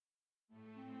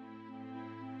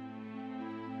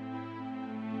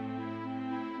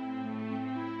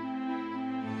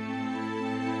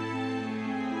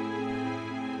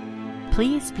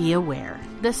Please be aware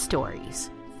the stories,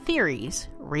 theories,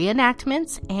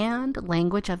 reenactments, and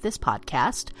language of this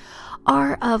podcast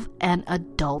are of an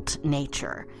adult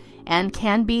nature and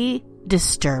can be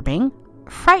disturbing,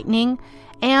 frightening,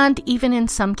 and even in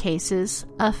some cases,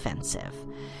 offensive.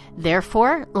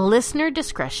 Therefore, listener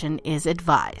discretion is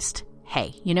advised.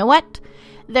 Hey, you know what?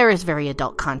 There is very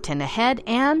adult content ahead,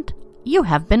 and you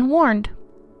have been warned.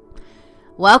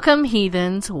 Welcome,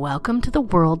 heathens. Welcome to the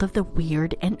world of the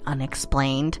weird and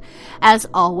unexplained. As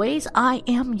always, I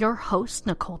am your host,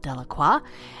 Nicole Delacroix,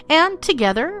 and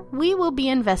together we will be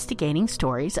investigating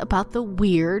stories about the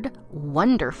weird,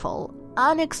 wonderful,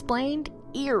 unexplained,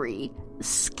 eerie,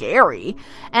 scary,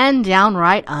 and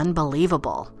downright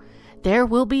unbelievable. There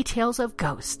will be tales of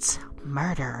ghosts,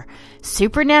 murder,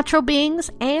 supernatural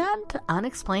beings, and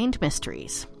unexplained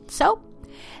mysteries. So,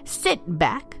 sit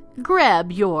back,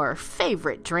 grab your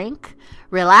favorite drink,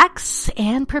 relax,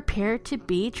 and prepare to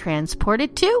be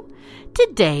transported to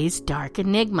today's Dark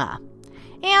Enigma.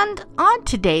 And on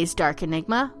today's Dark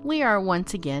Enigma, we are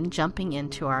once again jumping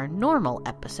into our normal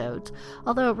episodes.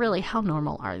 Although, really, how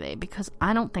normal are they? Because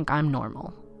I don't think I'm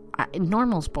normal.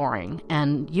 Normal's boring,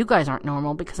 and you guys aren't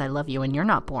normal because I love you and you're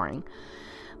not boring.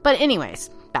 But anyways,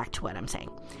 back to what I'm saying.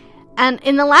 And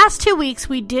in the last 2 weeks,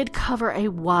 we did cover a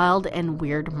wild and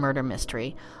weird murder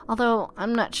mystery. Although,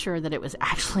 I'm not sure that it was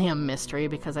actually a mystery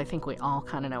because I think we all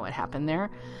kind of know what happened there.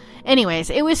 Anyways,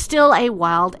 it was still a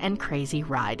wild and crazy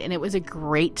ride, and it was a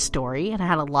great story, and I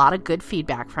had a lot of good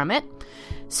feedback from it.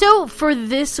 So, for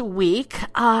this week,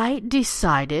 I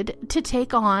decided to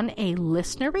take on a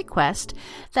listener request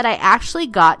that I actually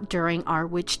got during our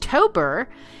Witchtober,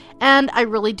 and I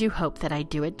really do hope that I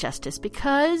do it justice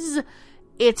because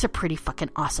it's a pretty fucking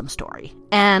awesome story,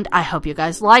 and I hope you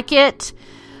guys like it.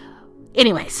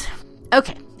 Anyways,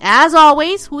 okay, as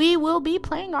always, we will be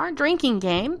playing our drinking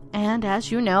game, and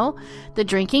as you know, the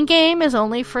drinking game is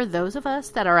only for those of us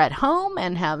that are at home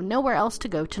and have nowhere else to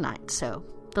go tonight, so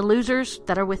the losers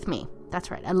that are with me.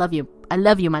 That's right, I love you. I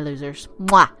love you, my losers.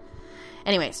 Mwah!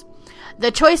 Anyways,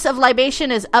 the choice of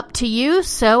libation is up to you,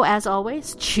 so as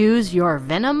always, choose your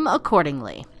venom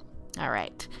accordingly.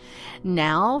 Alright.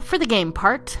 Now, for the game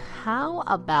part, how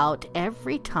about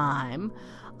every time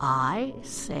I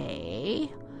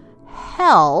say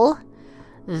hell,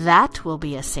 that will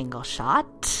be a single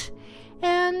shot,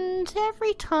 and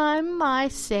every time I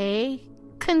say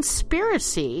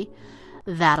conspiracy,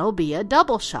 that'll be a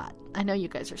double shot. I know you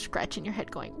guys are scratching your head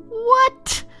going,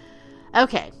 what?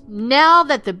 Okay, now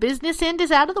that the business end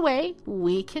is out of the way,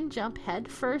 we can jump head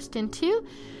first into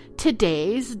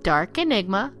today's Dark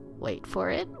Enigma. Wait for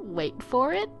it, wait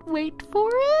for it, wait for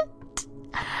it.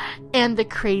 And the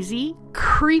crazy,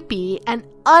 creepy, and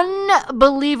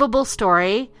unbelievable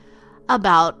story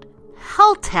about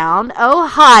Helltown,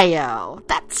 Ohio.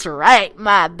 That's right,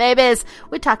 my babies.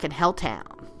 We're talking Helltown.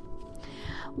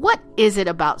 What is it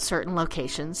about certain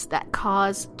locations that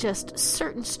cause just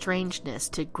certain strangeness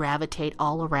to gravitate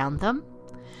all around them?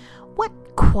 What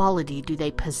quality do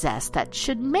they possess that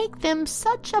should make them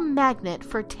such a magnet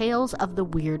for tales of the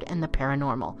weird and the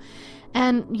paranormal?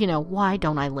 And, you know, why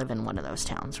don't I live in one of those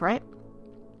towns, right?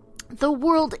 The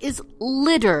world is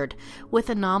littered with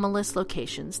anomalous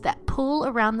locations that pull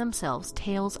around themselves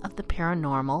tales of the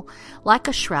paranormal like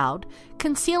a shroud,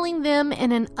 concealing them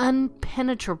in an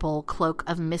impenetrable cloak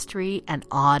of mystery and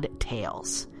odd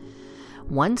tales.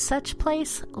 One such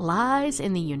place lies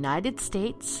in the United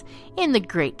States, in the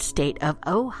great state of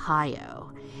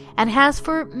Ohio, and has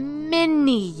for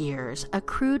many years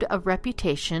accrued a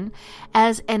reputation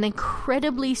as an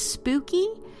incredibly spooky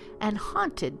and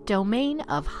haunted domain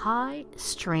of high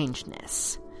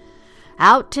strangeness.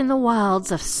 Out in the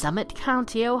wilds of Summit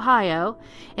County, Ohio,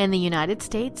 in the United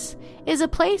States, is a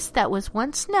place that was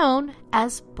once known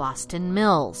as Boston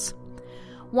Mills.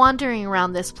 Wandering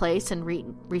around this place in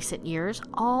recent years,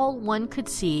 all one could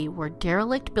see were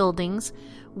derelict buildings,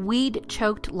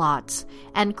 weed-choked lots,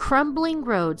 and crumbling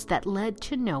roads that led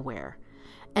to nowhere.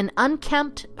 An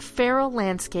unkempt, feral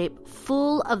landscape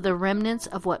full of the remnants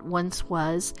of what once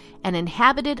was, and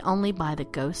inhabited only by the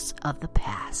ghosts of the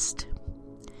past.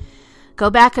 Go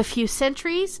back a few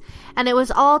centuries, and it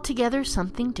was altogether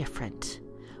something different.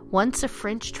 Once a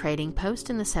French trading post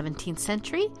in the 17th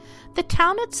century, the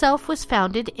town itself was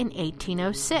founded in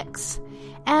 1806,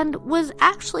 and was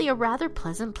actually a rather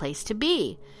pleasant place to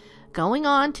be, going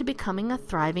on to becoming a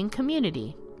thriving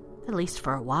community, at least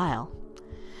for a while.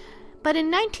 But in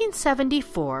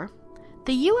 1974,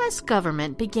 the U.S.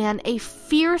 government began a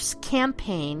fierce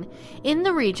campaign in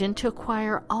the region to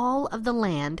acquire all of the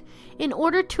land in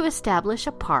order to establish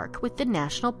a park with the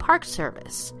National Park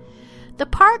Service. The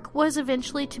park was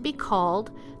eventually to be called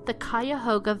the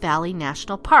Cuyahoga Valley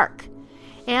National Park,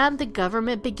 and the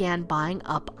government began buying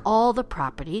up all the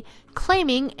property,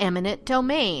 claiming eminent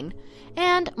domain,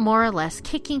 and more or less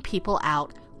kicking people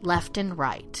out left and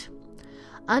right.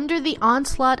 Under the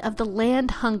onslaught of the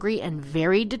land-hungry and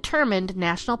very determined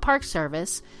National Park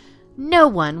Service, no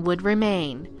one would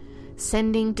remain,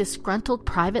 sending disgruntled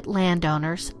private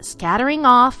landowners scattering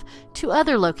off to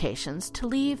other locations to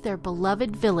leave their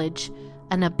beloved village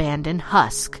an abandoned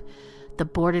husk, the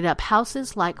boarded-up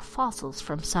houses like fossils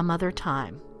from some other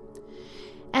time.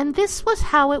 And this was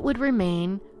how it would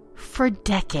remain for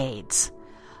decades,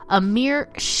 a mere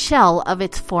shell of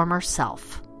its former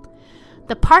self.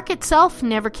 The park itself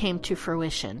never came to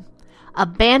fruition,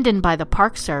 abandoned by the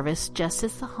Park Service just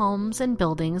as the homes and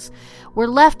buildings were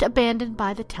left abandoned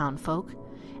by the townfolk,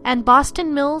 and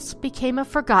Boston Mills became a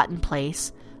forgotten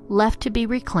place left to be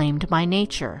reclaimed by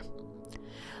nature.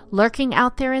 Lurking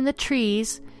out there in the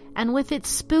trees, and with its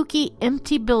spooky,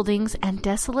 empty buildings and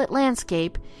desolate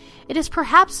landscape, it is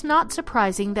perhaps not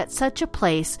surprising that such a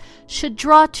place should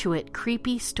draw to it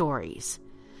creepy stories.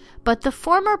 But the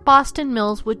former Boston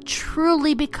Mills would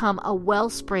truly become a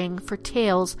wellspring for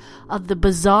tales of the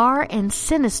bizarre and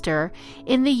sinister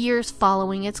in the years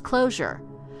following its closure,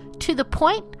 to the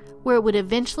point where it would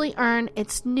eventually earn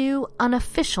its new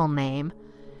unofficial name,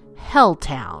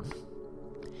 Helltown.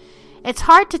 It's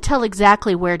hard to tell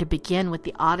exactly where to begin with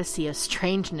the odyssey of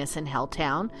strangeness in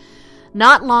Helltown.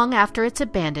 Not long after its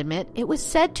abandonment, it was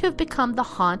said to have become the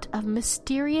haunt of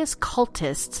mysterious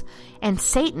cultists and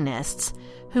Satanists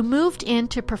who moved in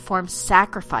to perform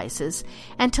sacrifices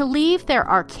and to leave their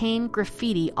arcane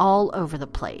graffiti all over the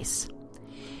place.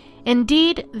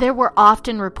 Indeed, there were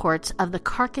often reports of the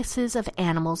carcasses of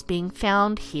animals being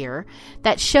found here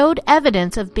that showed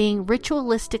evidence of being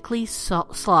ritualistically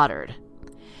slaughtered.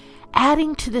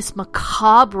 Adding to this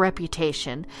macabre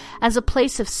reputation as a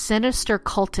place of sinister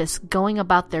cultists going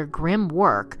about their grim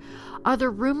work are the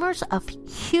rumors of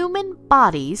human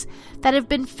bodies that have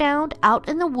been found out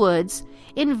in the woods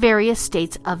in various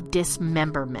states of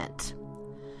dismemberment.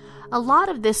 A lot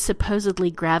of this supposedly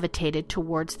gravitated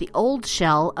towards the old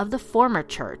shell of the former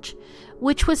church,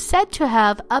 which was said to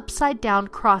have upside-down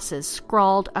crosses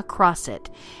scrawled across it,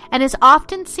 and is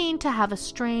often seen to have a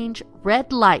strange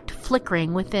red light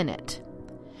flickering within it.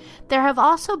 There have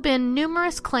also been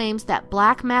numerous claims that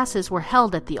black masses were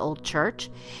held at the old church,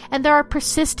 and there are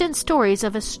persistent stories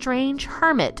of a strange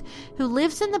hermit who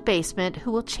lives in the basement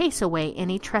who will chase away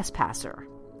any trespasser.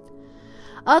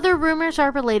 Other rumors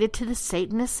are related to the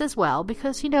Satanists as well,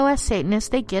 because, as Satanists,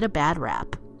 they get a bad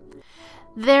rap.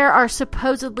 There are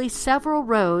supposedly several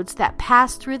roads that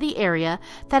pass through the area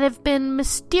that have been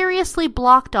mysteriously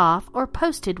blocked off or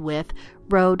posted with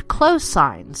road closed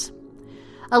signs,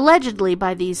 allegedly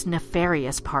by these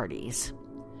nefarious parties.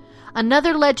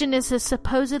 Another legend is a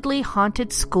supposedly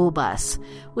haunted school bus,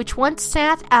 which once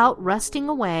sat out rusting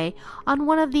away on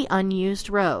one of the unused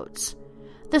roads.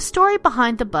 The story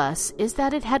behind the bus is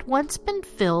that it had once been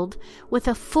filled with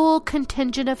a full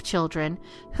contingent of children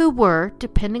who were,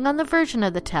 depending on the version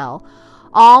of the tale,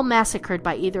 all massacred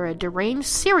by either a deranged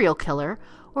serial killer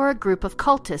or a group of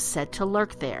cultists said to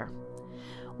lurk there.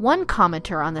 One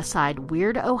commenter on the site,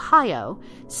 Weird Ohio,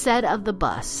 said of the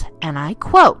bus, and I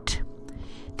quote,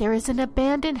 "There is an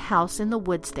abandoned house in the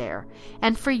woods there,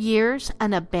 and for years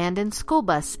an abandoned school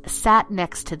bus sat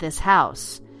next to this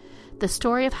house. The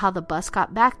story of how the bus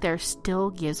got back there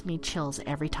still gives me chills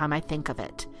every time I think of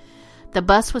it. The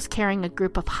bus was carrying a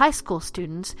group of high school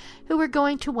students who were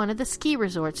going to one of the ski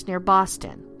resorts near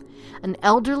Boston. An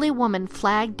elderly woman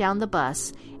flagged down the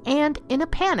bus and, in a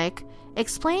panic,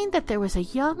 explained that there was a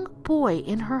young boy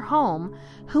in her home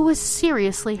who was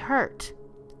seriously hurt.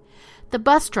 The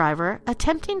bus driver,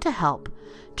 attempting to help,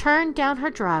 turned down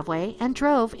her driveway and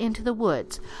drove into the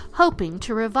woods, hoping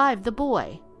to revive the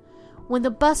boy. When the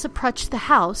bus approached the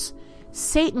house,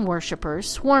 Satan worshippers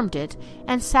swarmed it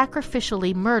and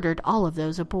sacrificially murdered all of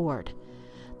those aboard.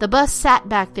 The bus sat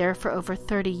back there for over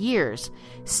 30 years,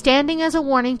 standing as a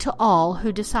warning to all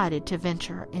who decided to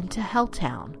venture into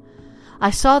Helltown. I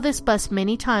saw this bus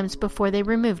many times before they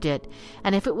removed it,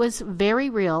 and it was very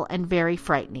real and very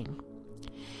frightening.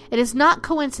 It is not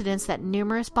coincidence that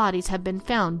numerous bodies have been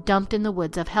found dumped in the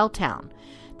woods of Helltown.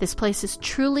 This place is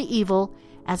truly evil,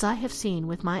 as I have seen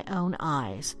with my own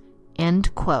eyes."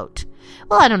 End quote.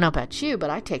 Well, I don't know about you, but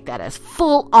I take that as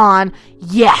full-on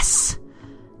yes.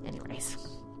 Anyways,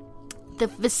 the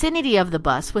vicinity of the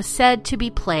bus was said to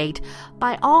be plagued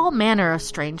by all manner of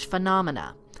strange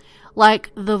phenomena,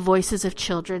 like the voices of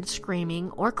children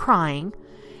screaming or crying,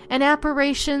 and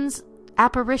apparitions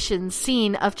apparitions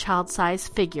seen of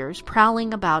child-sized figures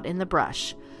prowling about in the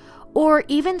brush. Or,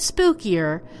 even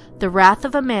spookier, the wrath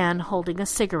of a man holding a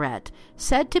cigarette,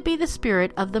 said to be the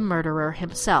spirit of the murderer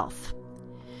himself.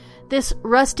 This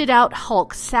rusted-out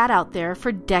hulk sat out there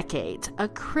for decades,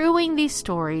 accruing these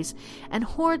stories and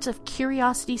hordes of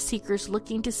curiosity seekers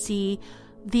looking to see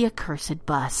the accursed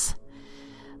bus.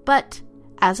 But,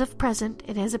 as of present,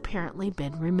 it has apparently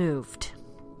been removed.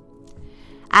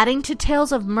 Adding to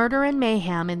tales of murder and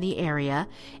mayhem in the area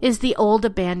is the old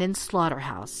abandoned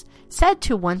slaughterhouse, said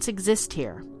to once exist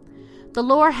here. The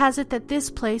lore has it that this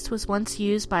place was once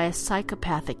used by a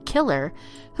psychopathic killer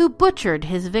who butchered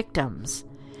his victims,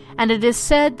 and it is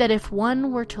said that if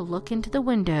one were to look into the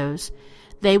windows,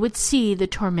 they would see the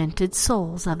tormented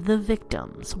souls of the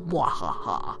victims.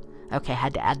 Wahaha. Okay, I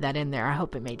had to add that in there. I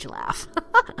hope it made you laugh.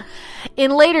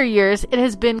 In later years, it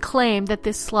has been claimed that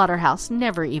this slaughterhouse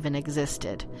never even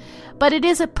existed. But it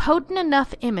is a potent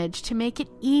enough image to make it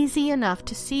easy enough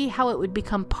to see how it would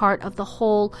become part of the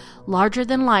whole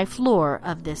larger-than-life lore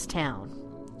of this town.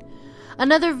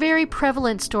 Another very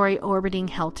prevalent story orbiting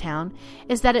Helltown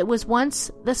is that it was once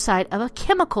the site of a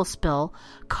chemical spill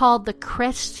called the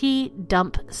Kresge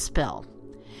Dump Spill.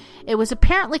 It was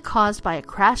apparently caused by a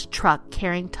crashed truck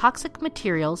carrying toxic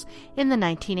materials in the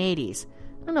 1980s.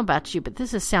 I don't know about you, but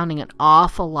this is sounding an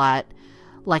awful lot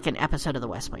like an episode of The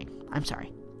West Wing. I'm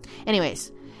sorry.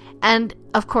 Anyways, and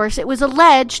of course it was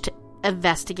alleged,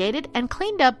 investigated, and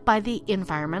cleaned up by the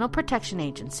Environmental Protection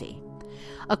Agency.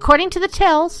 According to the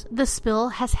tales, the spill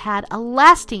has had a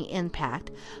lasting impact,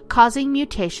 causing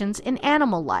mutations in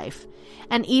animal life,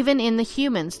 and even in the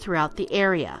humans throughout the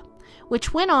area,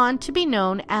 which went on to be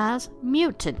known as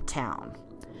Mutant Town.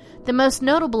 The most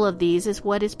notable of these is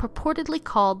what is purportedly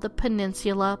called the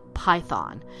Peninsula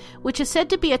Python, which is said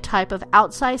to be a type of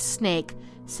outsized snake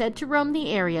said to roam the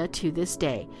area to this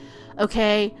day.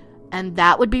 Okay, and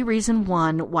that would be reason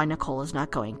one why Nicole is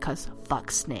not going, because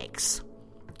fuck snakes.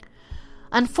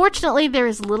 Unfortunately, there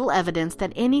is little evidence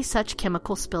that any such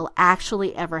chemical spill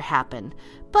actually ever happened,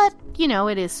 but,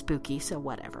 it is spooky, so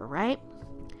whatever, right?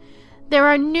 There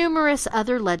are numerous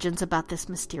other legends about this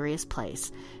mysterious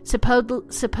place.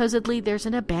 Supposedly, there's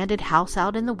an abandoned house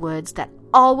out in the woods that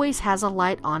always has a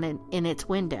light on it in its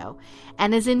window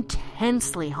and is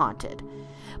intensely haunted.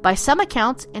 By some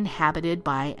accounts, inhabited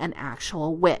by an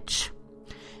actual witch.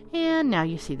 And now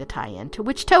you see the tie-in to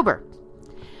Witchtober.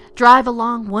 Drive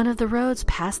along one of the roads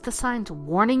past the signs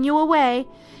warning you away,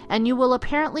 and you will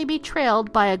apparently be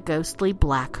trailed by a ghostly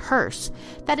black hearse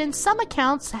that in some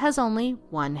accounts has only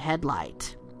one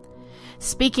headlight.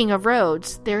 Speaking of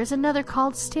roads, there is another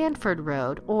called Stanford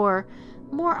Road, or,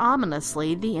 more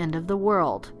ominously, the end of the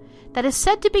world, that is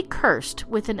said to be cursed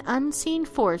with an unseen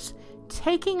force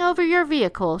taking over your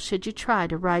vehicle should you try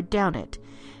to ride down it,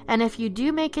 and if you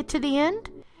do make it to the end,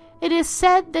 it is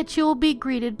said that you will be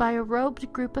greeted by a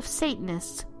robed group of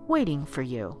Satanists waiting for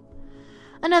you.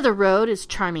 Another road is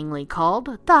charmingly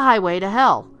called the Highway to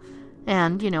Hell,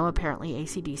 and, apparently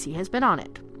AC/DC has been on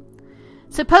it.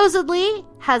 Supposedly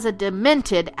has a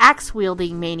demented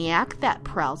axe-wielding maniac that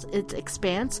prowls its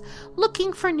expanse,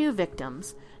 looking for new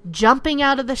victims, jumping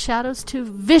out of the shadows to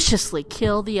viciously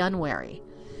kill the unwary.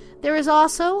 There is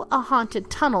also a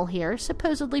haunted tunnel here,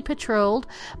 supposedly patrolled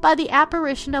by the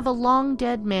apparition of a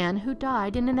long-dead man who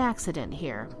died in an accident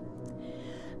here.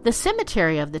 The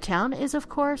cemetery of the town is, of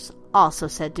course, also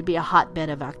said to be a hotbed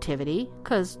of activity,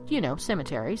 because,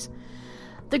 cemeteries.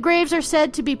 The graves are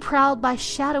said to be prowled by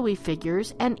shadowy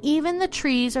figures, and even the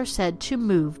trees are said to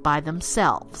move by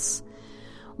themselves.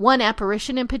 One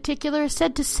apparition in particular is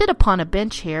said to sit upon a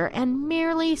bench here and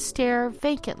merely stare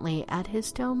vacantly at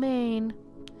his domain.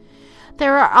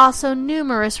 There are also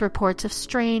numerous reports of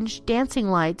strange dancing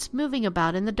lights moving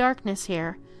about in the darkness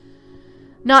here.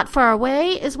 Not far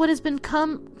away is what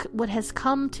has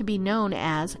come to be known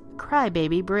as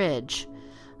Crybaby Bridge.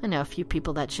 I know a few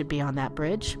people that should be on that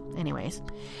bridge. Anyways.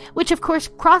 Which of course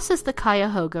crosses the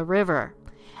Cuyahoga River,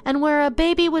 and where a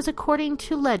baby was, according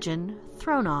to legend,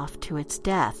 thrown off to its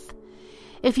death.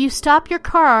 If you stop your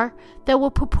car, there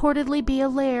will purportedly be a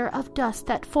layer of dust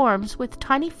that forms with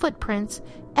tiny footprints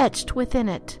etched within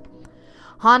it.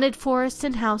 Haunted forests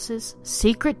and houses,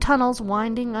 secret tunnels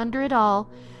winding under it all,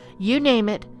 you name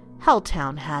it,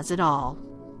 Helltown has it all.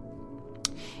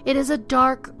 It is a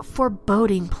dark,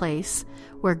 foreboding place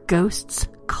where ghosts,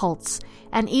 cults,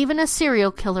 and even a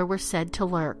serial killer were said to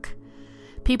lurk.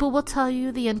 People will tell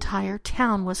you the entire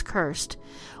town was cursed,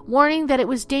 warning that it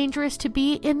was dangerous to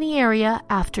be in the area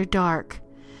after dark.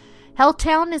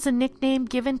 Helltown is a nickname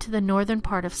given to the northern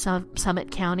part of Summit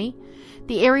County.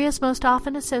 The areas most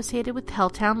often associated with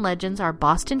Helltown legends are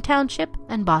Boston Township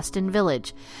and Boston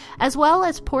Village, as well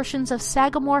as portions of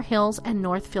Sagamore Hills and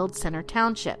Northfield Center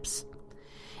Townships.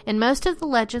 In most of the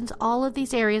legends, all of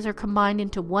these areas are combined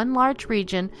into one large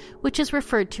region, which is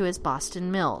referred to as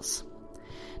Boston Mills.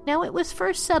 Now, it was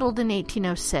first settled in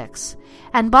 1806,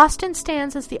 and Boston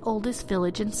stands as the oldest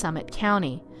village in Summit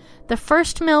County. The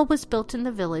first mill was built in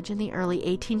the village in the early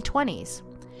 1820s.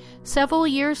 Several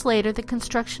years later, the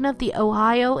construction of the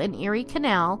Ohio and Erie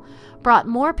Canal brought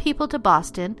more people to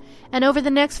Boston, and over the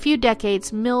next few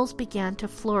decades, mills began to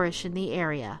flourish in the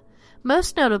area,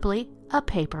 most notably a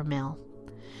paper mill.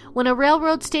 When a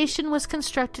railroad station was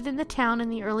constructed in the town in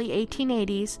the early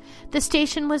 1880s, the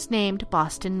station was named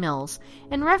Boston Mills,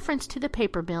 in reference to the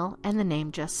paper mill, and the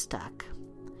name just stuck.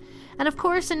 And of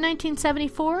course, in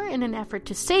 1974, in an effort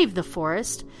to save the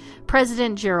forest,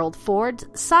 President Gerald Ford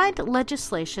signed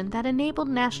legislation that enabled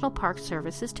National Park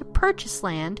Services to purchase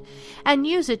land and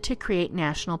use it to create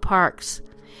national parks.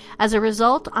 As a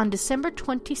result, on December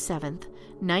 27,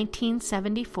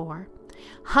 1974,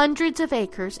 hundreds of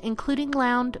acres, including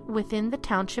land within the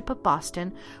township of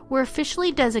Boston, were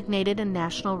officially designated a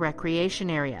national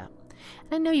recreation area.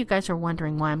 And I know you guys are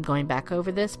wondering why I'm going back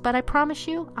over this, but I promise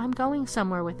you I'm going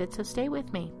somewhere with it, so stay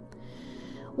with me.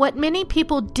 What many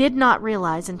people did not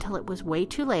realize until it was way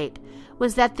too late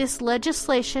was that this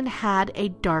legislation had a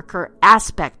darker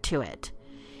aspect to it.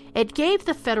 It gave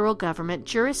the federal government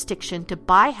jurisdiction to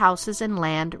buy houses and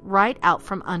land right out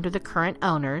from under the current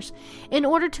owners in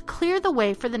order to clear the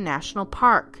way for the national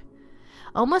park.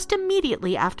 Almost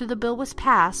immediately after the bill was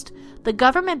passed, the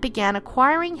government began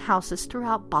acquiring houses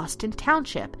throughout Boston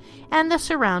Township and the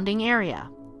surrounding area.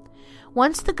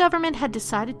 Once the government had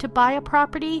decided to buy a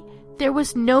property, there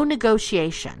was no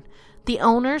negotiation. The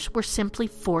owners were simply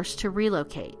forced to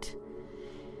relocate.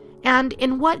 And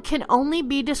in what can only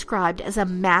be described as a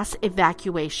mass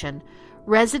evacuation,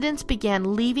 residents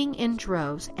began leaving in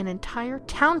droves, and entire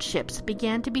townships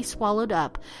began to be swallowed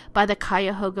up by the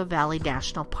Cuyahoga Valley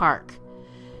National Park.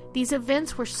 These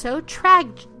events were so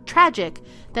tragic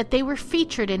that they were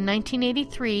featured in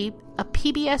 1983, a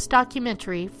PBS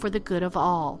documentary for the good of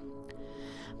all.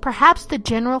 Perhaps the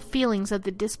general feelings of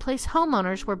the displaced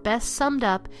homeowners were best summed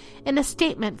up in a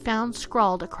statement found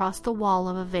scrawled across the wall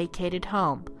of a vacated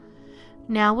home.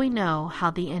 Now we know how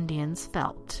the Indians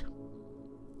felt.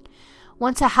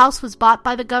 Once a house was bought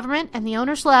by the government and the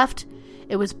owners left,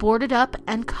 it was boarded up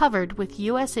and covered with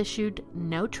U.S.-issued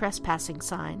no trespassing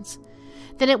signs.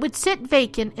 Then it would sit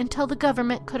vacant until the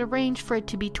government could arrange for it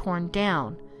to be torn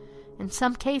down. In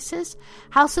some cases,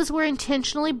 houses were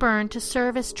intentionally burned to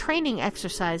serve as training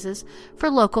exercises for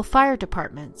local fire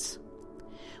departments.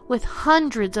 With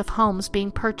hundreds of homes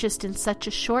being purchased in such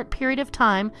a short period of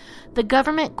time, the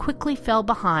government quickly fell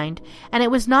behind, and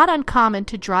it was not uncommon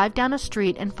to drive down a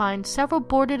street and find several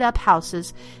boarded-up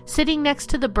houses sitting next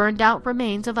to the burned-out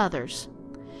remains of others.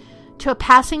 To a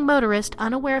passing motorist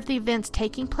unaware of the events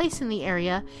taking place in the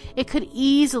area, it could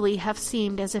easily have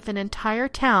seemed as if an entire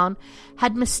town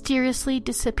had mysteriously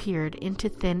disappeared into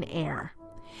thin air.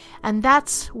 And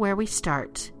that's where we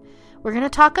start. We're going to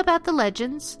talk about the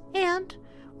legends, and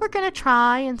we're going to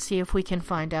try and see if we can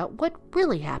find out what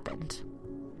really happened.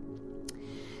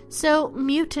 So,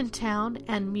 Mutant Town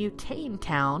and Mutane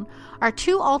Town are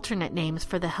two alternate names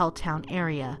for the Helltown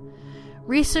area.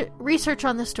 Research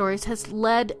on the stories has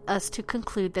led us to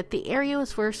conclude that the area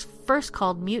was first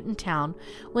called Mutant Town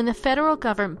when the federal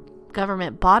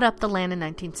government bought up the land in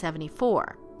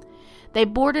 1974. They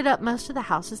boarded up most of the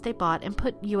houses they bought and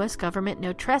put U.S. government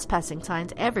no trespassing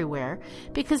signs everywhere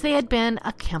because they had been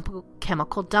a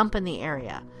chemical dump in the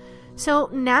area. So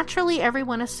naturally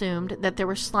everyone assumed that there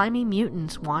were slimy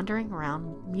mutants wandering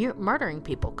around murdering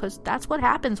people, because that's what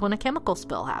happens when a chemical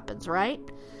spill happens, right?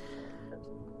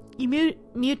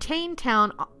 Mutane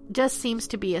Town just seems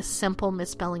to be a simple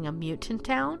misspelling of Mutant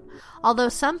Town, although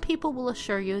some people will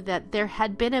assure you that there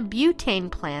had been a butane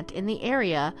plant in the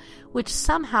area which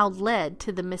somehow led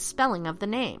to the misspelling of the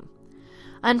name.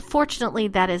 Unfortunately,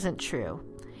 that isn't true.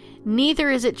 Neither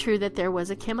is it true that there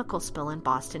was a chemical spill in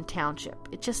Boston Township.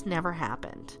 It just never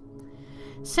happened.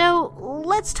 So,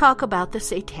 let's talk about the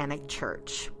Satanic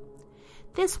Church.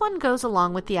 This one goes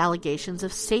along with the allegations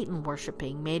of Satan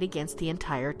worshiping made against the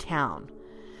entire town.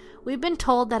 We've been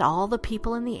told that all the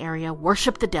people in the area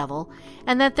worship the devil,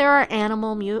 and that there are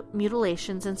animal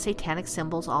mutilations and satanic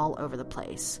symbols all over the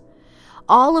place.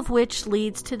 All of which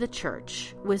leads to the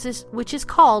church, which is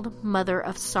called Mother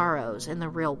of Sorrows in the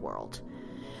real world.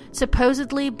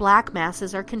 Supposedly, black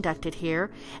masses are conducted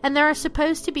here, and there are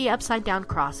supposed to be upside-down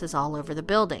crosses all over the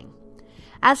building.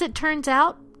 As it turns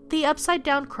out, the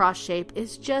upside-down cross shape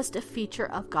is just a feature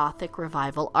of Gothic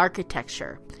Revival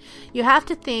architecture. You have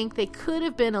to think they could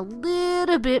have been a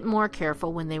little bit more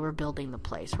careful when they were building the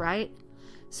place, right?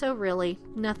 So really,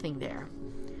 nothing there.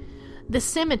 The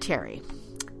cemetery.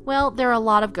 Well, there are a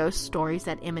lot of ghost stories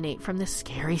that emanate from the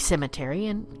scary cemetery,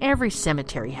 and every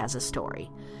cemetery has a story,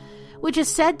 which is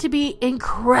said to be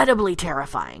incredibly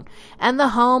terrifying, and the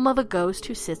home of a ghost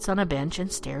who sits on a bench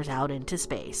and stares out into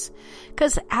space.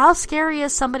 Because how scary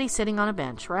is somebody sitting on a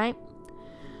bench, right?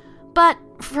 But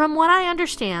from what I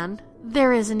understand,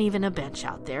 there isn't even a bench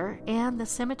out there, and the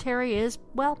cemetery is,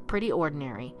 well, pretty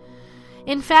ordinary.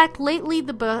 In fact, lately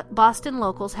the Boston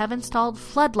locals have installed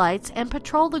floodlights and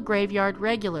patrol the graveyard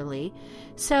regularly,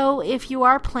 so if you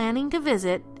are planning to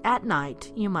visit at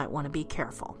night, you might want to be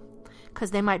careful,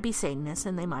 because they might be Satanists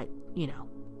and they might,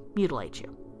 mutilate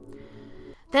you.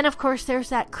 Then, of course, there's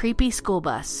that creepy school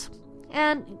bus.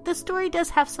 And the story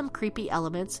does have some creepy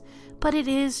elements, but it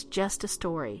is just a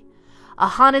story. A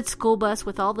haunted school bus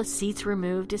with all the seats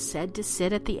removed is said to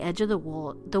sit at the edge of the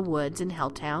woods in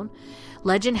Helltown.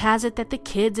 Legend has it that the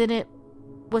kids in it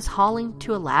was hauling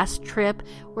to a last trip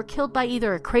were killed by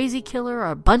either a crazy killer or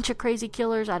a bunch of crazy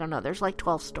killers. I don't know. There's like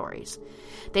 12 stories.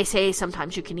 They say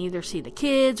sometimes you can either see the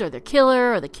kids or the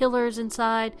killer or the killers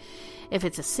inside. If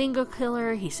it's a single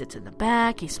killer, he sits in the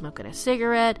back, he's smoking a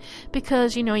cigarette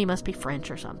because, he must be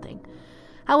French or something.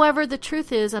 However, the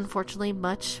truth is, unfortunately,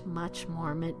 much, much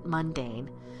more mundane.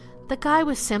 The guy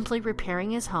was simply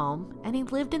repairing his home, and he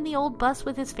lived in the old bus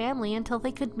with his family until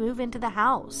they could move into the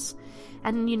house.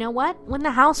 And you know what? When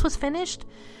the house was finished,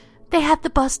 they had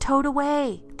the bus towed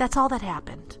away. That's all that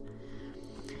happened.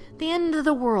 The end of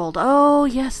the world. Oh,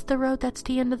 yes, the road that's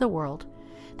the end of the world.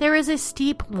 There is a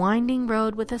steep, winding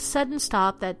road with a sudden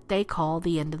stop that they call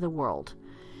the end of the world.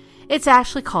 It's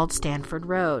actually called Stanford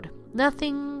Road.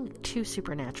 Nothing too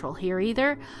supernatural here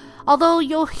either, although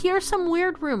you'll hear some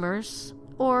weird rumors,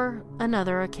 or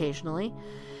another occasionally.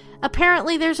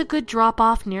 Apparently there's a good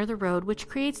drop-off near the road which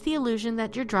creates the illusion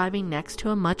that you're driving next to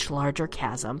a much larger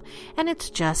chasm, and it's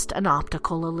just an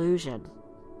optical illusion.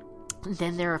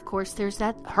 Then there's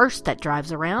that hearse that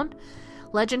drives around.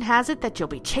 Legend has it that you'll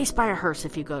be chased by a hearse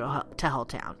if you go to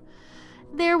Helltown.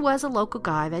 There was a local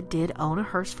guy that did own a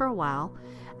hearse for a while,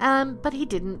 but he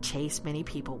didn't chase many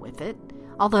people with it.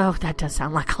 Although that does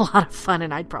sound like a lot of fun,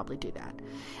 and I'd probably do that.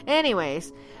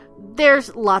 Anyways,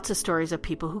 there's lots of stories of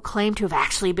people who claim to have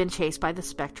actually been chased by the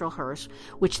spectral hearse,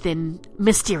 which then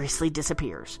mysteriously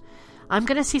disappears. I'm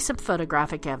going to see some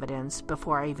photographic evidence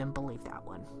before I even believe that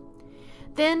one.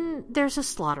 Then there's a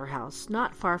slaughterhouse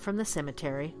not far from the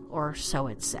cemetery, or so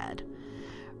it's said.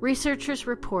 Researchers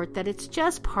report that it's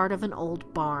just part of an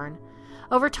old barn.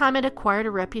 Over time, it acquired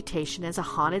a reputation as a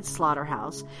haunted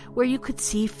slaughterhouse where you could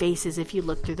see faces if you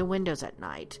looked through the windows at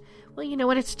night. Well, you know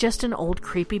what? It's just an old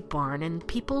creepy barn, and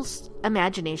people's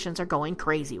imaginations are going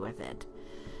crazy with it.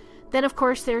 Then, of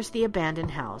course, there's the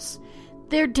abandoned house.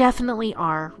 There definitely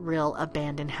are real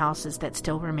abandoned houses that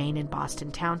still remain in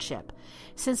Boston Township,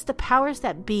 since the powers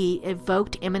that be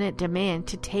evoked imminent demand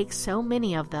to take so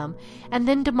many of them and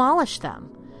then demolish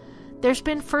them. There's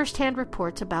been first-hand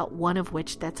reports about one of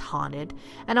which that's haunted,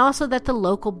 and also that the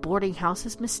local boarding house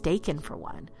is mistaken for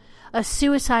one. A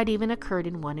suicide even occurred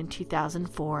in one in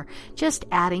 2004, just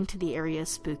adding to the area's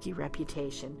spooky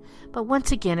reputation. But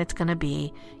once again, it's going to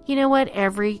be, you know what,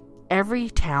 every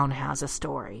town has a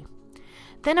story.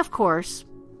 Then, of course,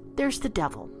 there's the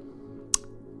devil,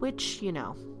 which,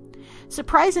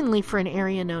 surprisingly for an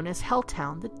area known as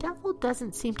Helltown, the devil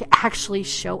doesn't seem to actually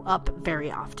show up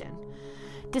very often.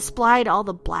 Despite all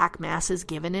the black masses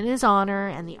given in his honor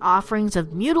and the offerings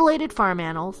of mutilated farm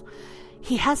animals,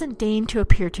 he hasn't deigned to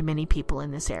appear to many people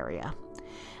in this area.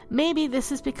 Maybe this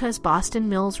is because Boston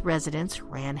Mills residents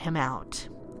ran him out.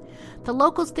 The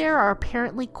locals there are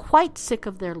apparently quite sick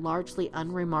of their largely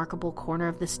unremarkable corner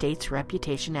of the state's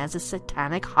reputation as a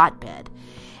satanic hotbed,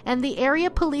 and the area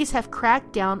police have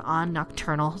cracked down on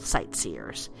nocturnal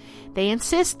sightseers. They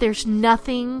insist there's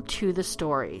nothing to the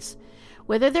stories.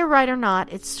 Whether they're right or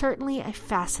not, it's certainly a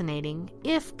fascinating,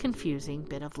 if confusing,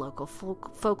 bit of local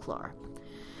folklore.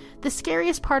 The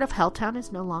scariest part of Helltown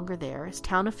is no longer there, as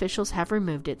town officials have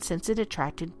removed it since it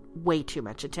attracted way too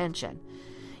much attention.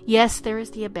 Yes, there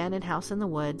is the abandoned house in the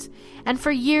woods, and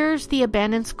for years the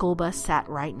abandoned school bus sat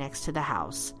right next to the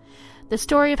house. The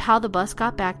story of how the bus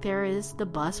got back there is the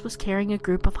bus was carrying a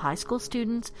group of high school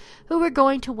students who were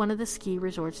going to one of the ski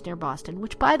resorts near Boston,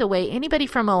 which, by the way, anybody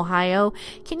from Ohio,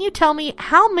 can you tell me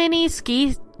how many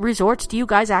ski resorts do you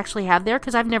guys actually have there?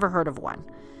 Because I've never heard of one.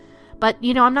 But,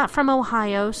 I'm not from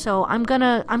Ohio, so I'm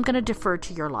gonna defer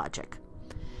to your logic.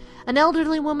 An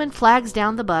elderly woman flags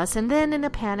down the bus and then, in a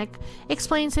panic,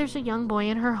 explains there's a young boy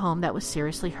in her home that was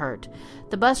seriously hurt.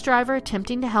 The bus driver,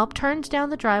 attempting to help, turns down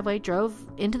the driveway, drove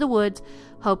into the woods,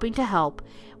 hoping to help.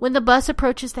 When the bus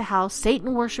approaches the house,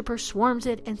 Satan worshiper swarms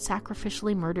it and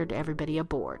sacrificially murdered everybody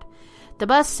aboard. The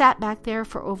bus sat back there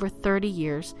for over 30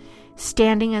 years,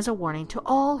 standing as a warning to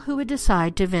all who would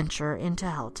decide to venture into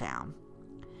Helltown.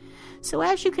 So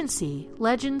as you can see,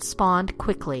 legends spawned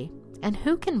quickly, and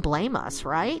who can blame us,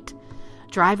 right?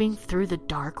 Driving through the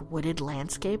dark wooded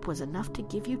landscape was enough to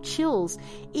give you chills,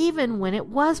 even when it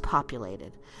was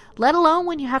populated, let alone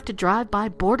when you have to drive by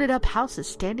boarded up houses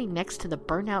standing next to the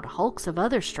burnt-out hulks of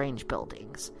other strange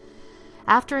buildings.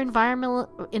 After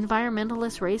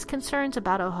environmentalists raised concerns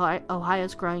about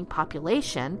Ohio's growing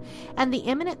population and the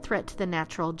imminent threat to the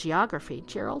natural geography,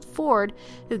 Gerald Ford,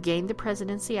 who gained the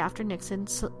presidency after Nixon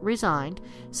resigned,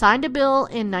 signed a bill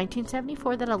in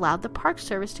 1974 that allowed the Park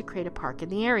Service to create a park in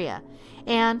the area.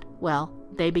 And, well,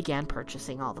 they began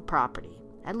purchasing all the property.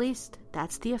 At least,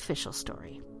 that's the official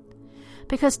story.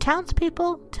 Because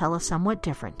townspeople tell a somewhat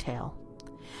different tale.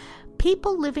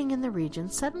 People living in the region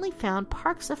suddenly found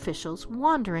parks officials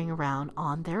wandering around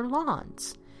on their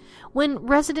lawns. When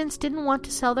residents didn't want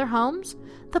to sell their homes,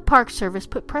 the Park Service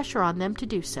put pressure on them to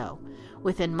do so.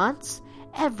 Within months,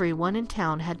 everyone in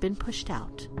town had been pushed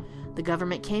out. The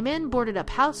government came in, boarded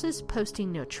up houses,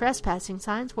 posting no trespassing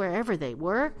signs wherever they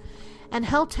were, and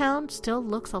Helltown still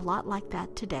looks a lot like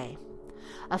that today.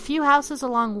 A few houses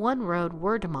along one road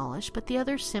were demolished, but the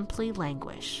others simply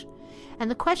languish.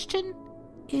 And the question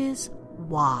is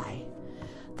why?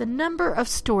 The number of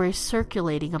stories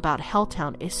circulating about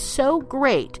Helltown is so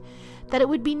great that it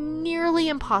would be nearly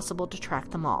impossible to track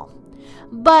them all.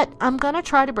 But I'm going to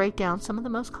try to break down some of the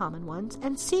most common ones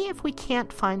and see if we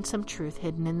can't find some truth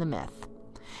hidden in the myth.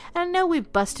 And I know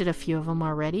we've busted a few of them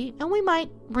already, and we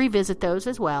might revisit those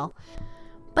as well.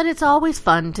 But it's always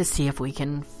fun to see if we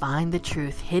can find the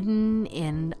truth hidden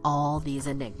in all these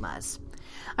enigmas.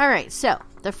 Alright, so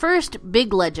the first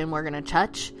big legend we're going to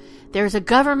touch, there's a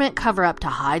government cover-up to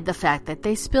hide the fact that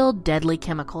they spilled deadly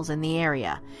chemicals in the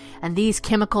area, and these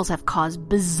chemicals have caused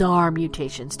bizarre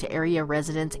mutations to area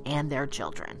residents and their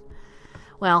children.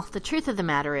 Well, the truth of the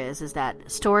matter is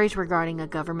that stories regarding a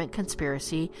government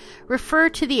conspiracy refer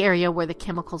to the area where the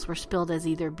chemicals were spilled as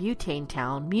either Butane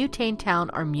Town,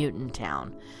 or Mutant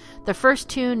Town. The first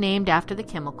two named after the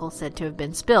chemical said to have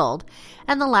been spilled,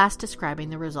 and the last describing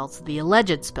the results of the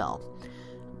alleged spill.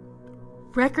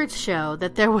 Records show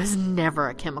that there was never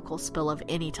a chemical spill of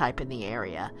any type in the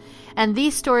area, and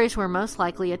these stories were most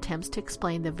likely attempts to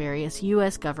explain the various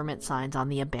U.S. government signs on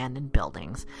the abandoned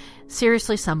buildings.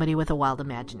 Seriously, somebody with a wild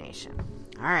imagination.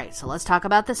 Alright, so let's talk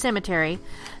about the cemetery,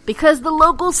 because the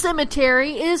local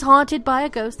cemetery is haunted by a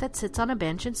ghost that sits on a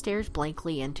bench and stares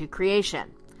blankly into creation.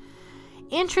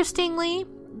 Interestingly,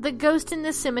 the ghost in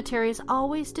this cemetery is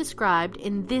always described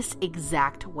in this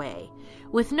exact way,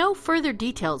 with no further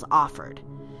details offered.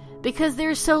 Because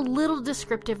there's so little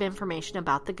descriptive information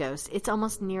about the ghost, it's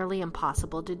almost nearly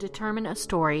impossible to determine a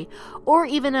story or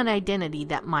even an identity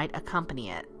that might accompany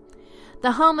it.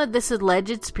 The home of this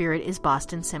alleged spirit is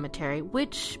Boston Cemetery,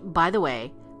 which, by the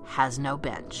way, has no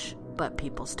bench, but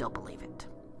people still believe it.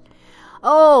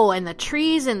 Oh, and the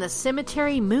trees in the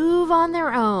cemetery move on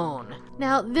their own.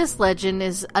 Now, this legend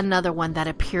is another one that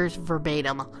appears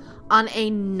verbatim on a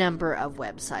number of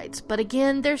websites, but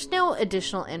again, there's no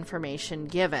additional information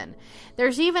given.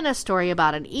 There's even a story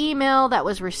about an email that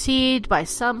was received by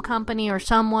some company or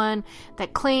someone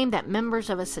that claimed that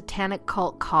members of a satanic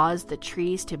cult caused the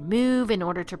trees to move in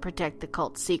order to protect the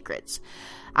cult's secrets.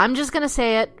 I'm just going to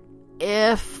say it.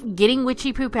 If getting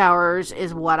witchy poo powers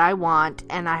is what I want,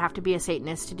 and I have to be a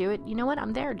Satanist to do it, you know what?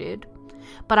 I'm there, dude.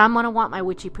 But I'm going to want my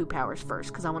witchy poo powers first,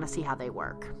 because I want to see how they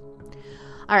work.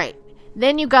 Alright,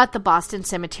 then you got the Boston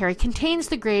Cemetery. Contains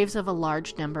the graves of a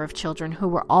large number of children who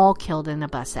were all killed in a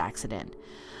bus accident.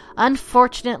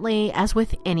 Unfortunately, as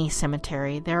with any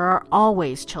cemetery, there are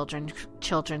always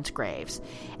children's graves.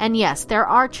 And yes, there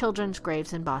are children's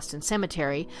graves in Boston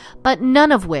Cemetery, but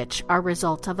none of which are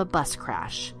results of a bus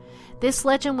crash. This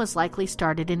legend was likely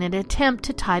started in an attempt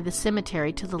to tie the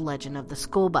cemetery to the legend of the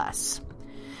school bus.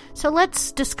 So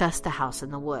let's discuss the house in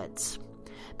the woods.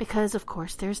 Because, of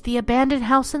course, there's the abandoned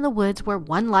house in the woods where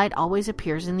one light always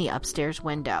appears in the upstairs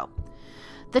window.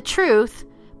 The truth,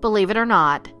 believe it or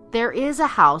not, there is a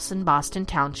house in Boston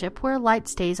Township where a light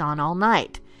stays on all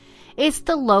night. It's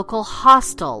the local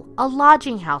hostel, a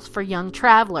lodging house for young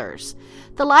travelers.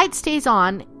 The light stays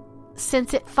on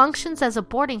since it functions as a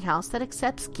boarding house that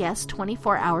accepts guests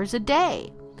 24 hours a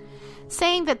day.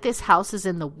 Saying that this house is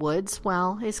in the woods,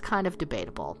 well, is kind of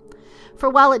debatable. For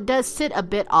while it does sit a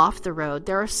bit off the road,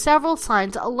 there are several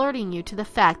signs alerting you to the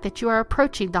fact that you are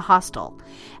approaching the hostel,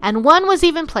 and one was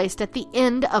even placed at the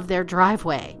end of their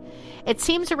driveway. It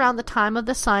seems around the time of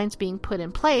the signs being put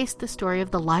in place, the story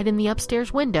of the light in the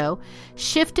upstairs window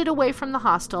shifted away from the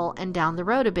hostel and down the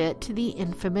road a bit to the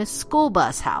infamous school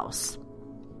bus house.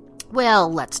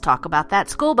 Well, let's talk about that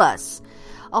school bus.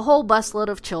 A whole busload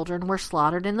of children were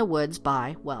slaughtered in the woods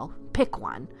by, well, pick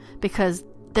one, because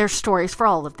there's stories for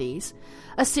all of these.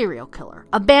 A serial killer,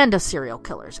 a band of serial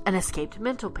killers, an escaped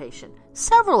mental patient,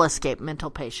 several escaped mental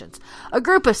patients, a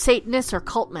group of Satanists or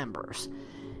cult members.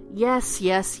 Yes,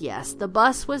 the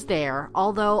bus was there,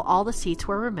 although all the seats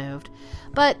were removed.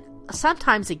 But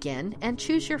sometimes again, and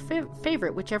choose your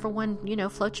favorite, whichever one,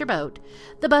 floats your boat,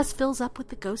 the bus fills up with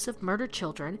the ghosts of murdered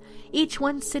children, each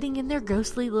one sitting in their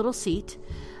ghostly little seat.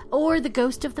 Or the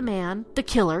ghost of the man, the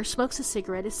killer, smokes a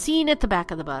cigarette, is seen at the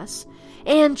back of the bus,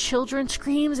 and children's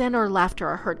screams and or laughter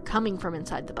are heard coming from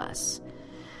inside the bus.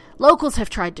 Locals have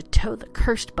tried to tow the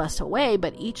cursed bus away,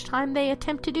 but each time they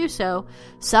attempt to do so,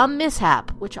 some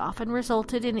mishap, which often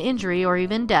resulted in injury or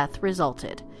even death,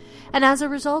 resulted. And as a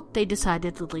result, they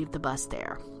decided to leave the bus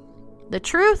there. The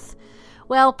truth?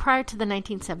 Well, prior to the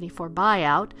 1974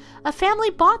 buyout, a family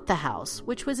bought the house,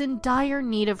 which was in dire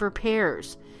need of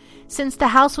repairs. Since the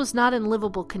house was not in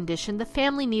livable condition, the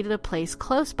family needed a place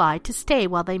close by to stay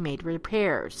while they made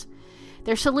repairs.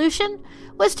 Their solution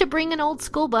was to bring an old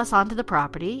school bus onto the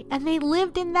property, and they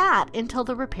lived in that until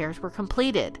the repairs were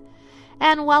completed.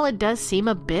 And while it does seem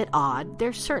a bit odd,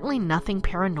 there's certainly nothing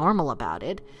paranormal about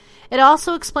it. It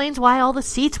also explains why all the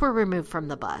seats were removed from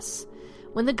the bus.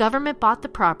 When the government bought the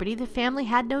property, the family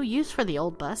had no use for the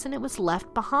old bus, and it was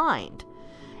left behind.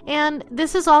 And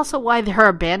this is also why there are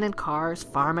abandoned cars,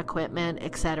 farm equipment,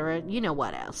 etc.,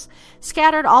 what else,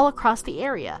 scattered all across the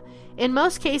area. In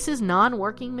most cases,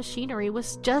 non-working machinery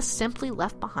was just simply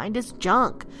left behind as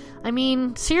junk. I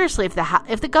mean, seriously, if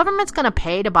the government's going to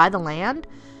pay to buy the land,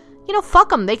 fuck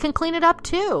them. They can clean it up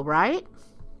too, right?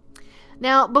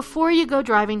 Now, before you go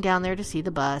driving down there to see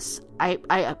the bus,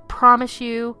 I promise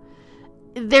you,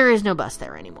 there is no bus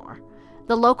there anymore.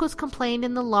 The locals complained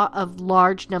of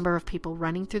large number of people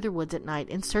running through the woods at night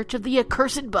in search of the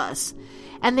accursed bus,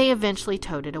 and they eventually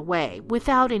towed it away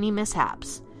without any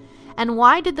mishaps. And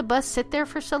why did the bus sit there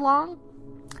for so long?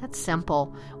 That's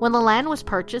simple. When the land was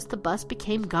purchased, the bus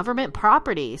became government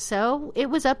property, so it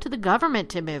was up to the government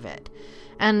to move it.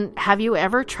 And have you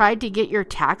ever tried to get your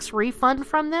tax refund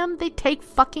from them? They take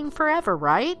fucking forever,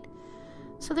 right?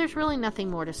 So there's really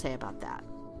nothing more to say about that.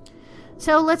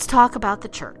 So let's talk about the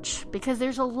church, because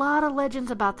there's a lot of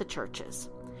legends about the churches.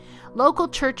 Local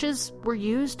churches were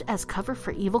used as cover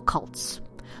for evil cults.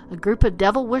 A group of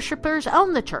devil worshippers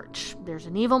own the church. There's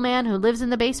an evil man who lives in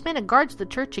the basement and guards the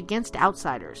church against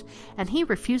outsiders, and he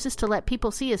refuses to let people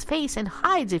see his face and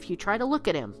hides if you try to look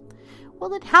at him.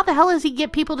 Well, then how the hell does he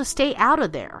get people to stay out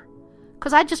of there?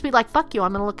 Because I'd just be like, fuck you,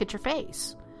 I'm going to look at your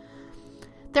face.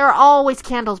 There are always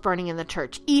candles burning in the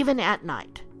church, even at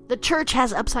night. The church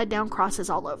has upside-down crosses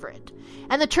all over it.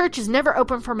 And the church is never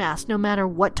open for mass, no matter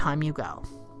what time you go.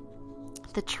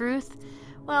 The truth?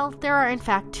 Well, there are in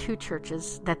fact two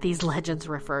churches that these legends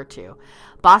refer to.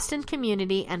 Boston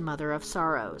Community and Mother of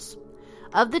Sorrows.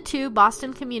 Of the two,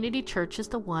 Boston Community Church is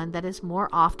the one that is more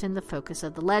often the focus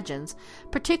of the legends,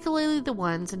 particularly the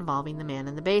ones involving the man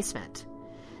in the basement.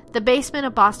 The basement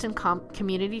of Boston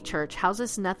Community Church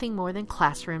houses nothing more than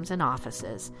classrooms and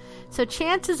offices. So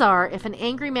chances are, if an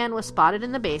angry man was spotted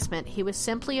in the basement, he was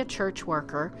simply a church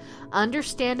worker,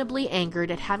 understandably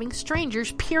angered at having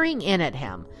strangers peering in at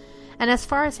him. And as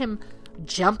far as him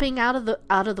jumping out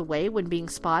of the way when being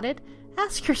spotted,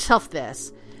 ask yourself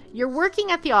this. You're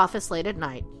working at the office late at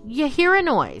night. You hear a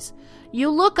noise. You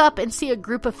look up and see a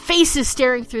group of faces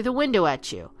staring through the window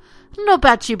at you. I don't know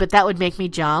about you, but that would make me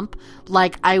jump.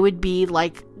 Like I would be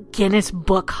like Guinness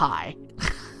Book high.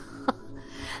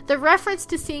 The reference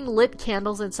to seeing lit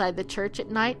candles inside the church at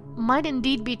night might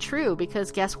indeed be true,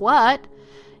 because guess what?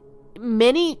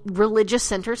 Many religious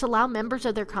centers allow members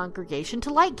of their congregation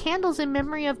to light candles in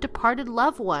memory of departed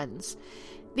loved ones.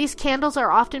 These candles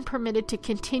are often permitted to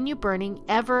continue burning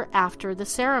ever after the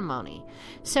ceremony.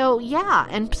 So yeah,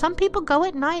 and some people go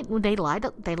at night when they light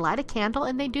a candle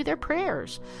and they do their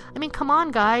prayers. I mean, come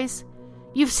on, guys.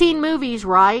 You've seen movies,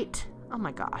 right? Oh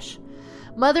my gosh.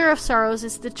 Mother of Sorrows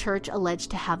is the church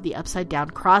alleged to have the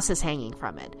upside-down crosses hanging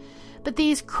from it. But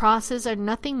these crosses are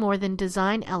nothing more than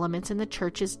design elements in the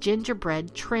church's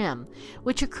gingerbread trim,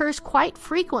 which occurs quite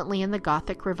frequently in the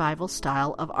Gothic Revival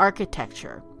style of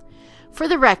architecture. For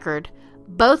the record,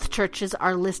 Both churches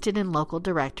are listed in local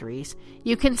directories.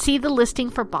 You can see the listing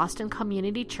for Boston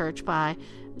Community Church by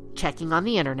checking on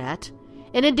the internet.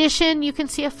 In addition, you can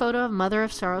see a photo of Mother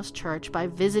of Sorrows Church by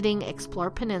visiting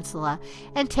Explore Peninsula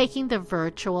and taking the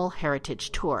virtual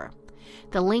heritage tour.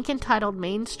 The link entitled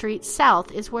Main Street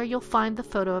South is where you'll find the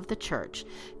photo of the church,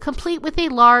 complete with a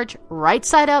large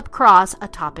right-side-up cross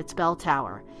atop its bell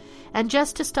tower. And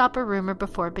just to stop a rumor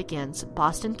before it begins,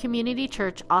 Boston Community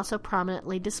Church also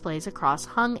prominently displays a cross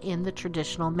hung in the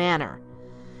traditional manner.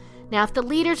 Now, if the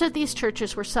leaders of these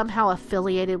churches were somehow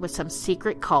affiliated with some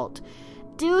secret cult,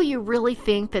 do you really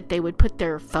think that they would put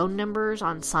their phone numbers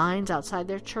on signs outside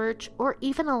their church, or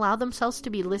even allow themselves to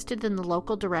be listed in the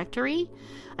local directory?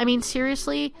 I mean,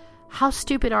 seriously, how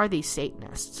stupid are these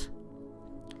Satanists?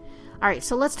 Alright,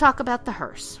 so let's talk about the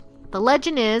hearse. The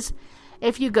legend is,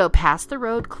 if you go past the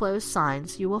road closed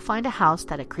signs, you will find a house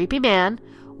that a creepy man,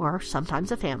 or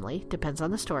sometimes a family, depends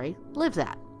on the story, lives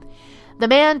at. The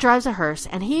man drives a hearse,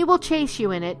 and he will chase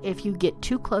you in it if you get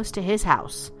too close to his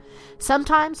house.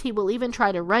 Sometimes he will even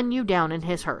try to run you down in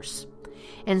his hearse.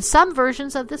 In some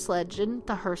versions of this legend,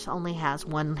 the hearse only has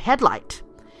one headlight.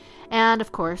 And,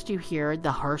 of course, you hear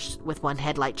the hearse with one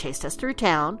headlight chased us through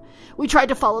town. We tried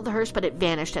to follow the hearse, but it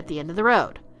vanished at the end of the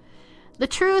road. The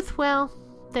truth, well,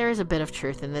 there is a bit of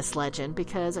truth in this legend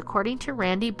because, according to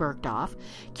Randy Bergdorf,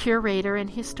 curator and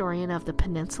historian of the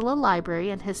Peninsula Library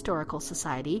and Historical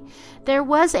Society, there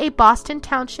was a Boston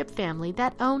Township family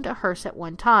that owned a hearse at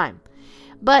one time,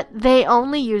 but they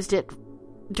only used it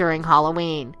during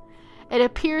Halloween. It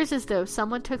appears as though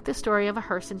someone took the story of a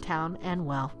hearse in town and,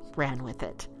 well, ran with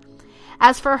it.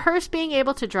 As for a hearse being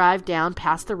able to drive down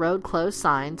past the road closed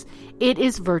signs, it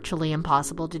is virtually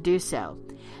impossible to do so.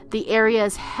 The area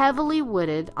is heavily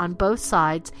wooded on both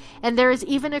sides, and there is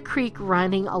even a creek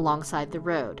running alongside the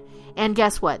road. And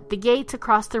guess what? The gates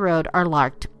across the road are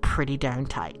locked pretty darn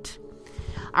tight.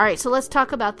 Alright, so let's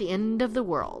talk about the end of the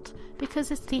world,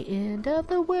 because it's the end of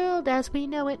the world as we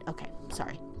know it. Okay,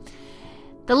 sorry.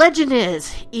 The legend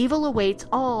is, evil awaits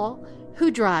all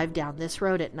who drive down this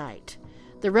road at night.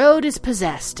 The road is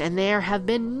possessed, and there have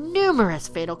been numerous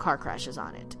fatal car crashes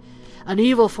on it. An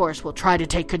evil force will try to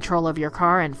take control of your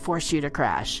car and force you to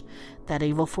crash. That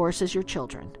evil force is your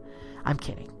children. I'm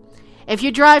kidding. If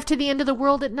you drive to the end of the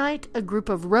world at night, a group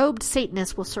of robed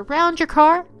Satanists will surround your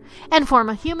car and form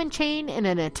a human chain in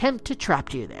an attempt to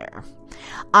trap you there.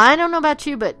 I don't know about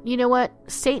you, but you know what?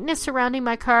 Satanists surrounding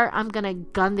my car, I'm gonna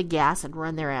gun the gas and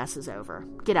run their asses over.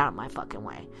 Get out of my fucking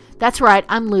way. That's right,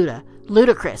 I'm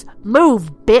Ludacris.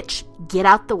 Move, bitch! Get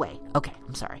out the way. Okay,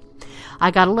 I'm sorry. I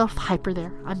got a little hyper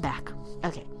there. I'm back.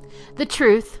 Okay. The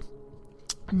truth,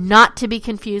 not to be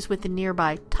confused with the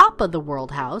nearby top of the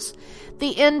world house,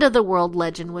 the end of the world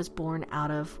legend was born out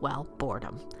of, well,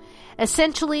 boredom.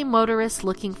 Essentially, motorists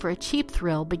looking for a cheap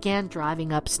thrill began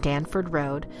driving up Stanford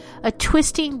Road, a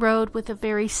twisting road with a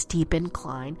very steep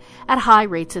incline at high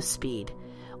rates of speed.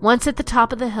 Once at the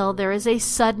top of the hill, there is a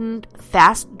sudden,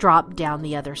 fast drop down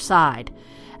the other side.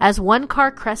 As one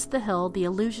car crests the hill, the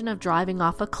illusion of driving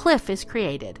off a cliff is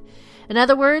created. In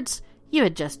other words, you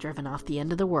had just driven off the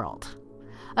end of the world.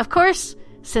 Of course,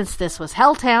 since this was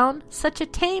Helltown, such a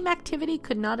tame activity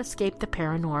could not escape the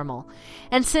paranormal.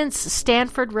 And since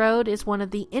Stanford Road is one of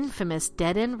the infamous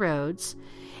dead-end roads,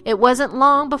 it wasn't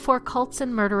long before cults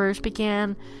and murderers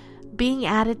began being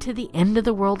added to the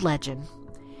end-of-the-world legend.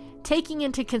 Taking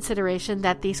into consideration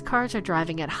that these cars are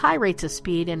driving at high rates of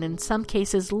speed and in some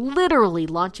cases literally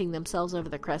launching themselves over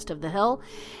the crest of the hill,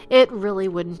 it really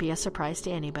wouldn't be a surprise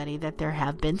to anybody that there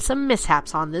have been some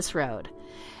mishaps on this road.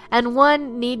 And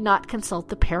one need not consult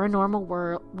the paranormal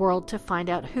world to find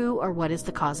out who or what is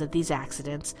the cause of these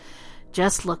accidents.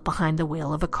 Just look behind the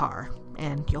wheel of a car,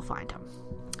 and you'll find them.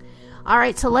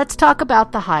 Alright, so let's talk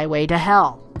about the highway to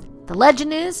hell. The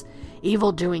legend is,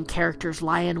 evil-doing characters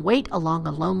lie in wait along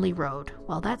a lonely road.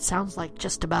 Well, that sounds like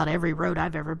just about every road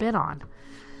I've ever been on.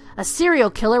 A serial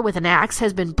killer with an axe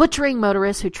has been butchering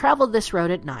motorists who travel this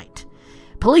road at night.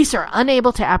 Police are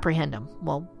unable to apprehend him.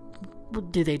 Well,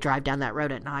 do they drive down that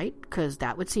road at night? Because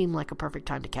that would seem like a perfect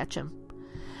time to catch him.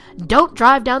 Don't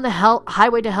drive down the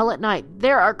highway to hell at night.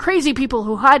 There are crazy people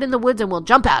who hide in the woods and will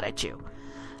jump out at you.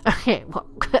 Okay, well,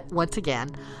 once again,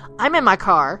 I'm in my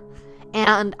car,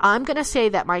 and I'm going to say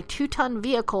that my 2-ton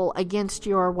vehicle against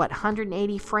your,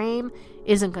 180 frame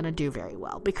isn't going to do very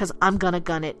well, because I'm going to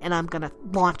gun it, and I'm going to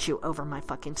launch you over my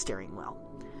fucking steering wheel.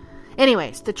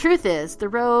 Anyways, the truth is, the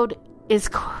road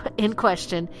in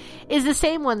question is the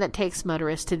same one that takes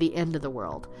motorists to the end of the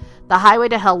world. The Highway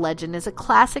to Hell legend is a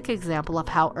classic example of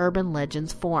how urban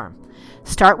legends form.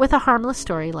 Start with a harmless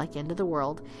story like End of the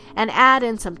World, and add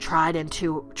in some tried and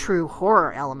true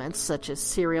horror elements such as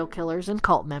serial killers and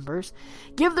cult members.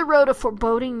 Give the road a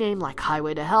foreboding name like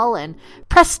Highway to Hell, and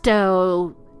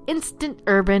presto, instant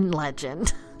urban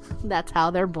legend. That's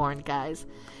how they're born, guys.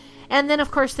 And then,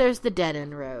 of course, there's the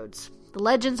dead-end roads. The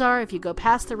legends are, if you go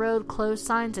past the road closed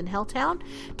signs in Helltown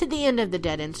to the end of the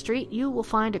dead-end street, you will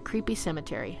find a creepy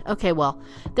cemetery. Okay, well,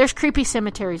 there's creepy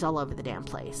cemeteries all over the damn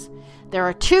place. There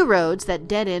are 2 roads that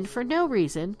dead end for no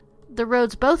reason. The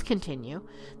roads both continue.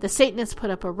 The Satanists put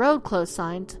up a road closed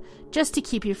sign just to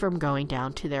keep you from going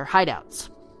down to their hideouts.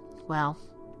 Well,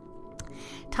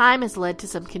 time has led to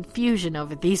some confusion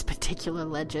over these particular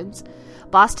legends.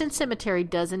 Boston Cemetery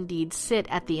does indeed sit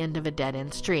at the end of a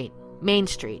dead-end street. Main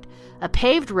Street, a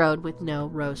paved road with no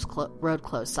road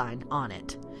closed sign on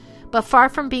it. But far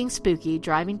from being spooky,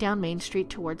 driving down Main Street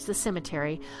towards the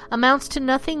cemetery amounts to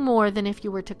nothing more than if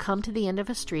you were to come to the end of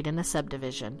a street in a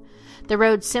subdivision. The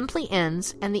road simply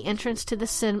ends, and the entrance to the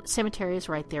cemetery is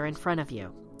right there in front of you.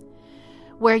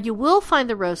 Where you will find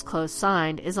the road closed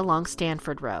sign is along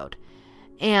Stanford Road,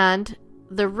 and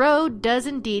the road does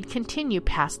indeed continue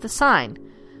past the sign.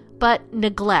 But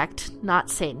neglect,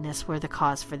 not Satanists, were the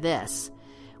cause for this.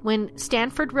 When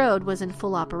Stanford Road was in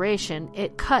full operation,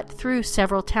 it cut through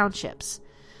several townships.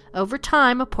 Over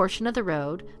time, a portion of the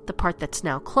road, the part that's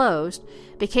now closed,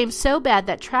 became so bad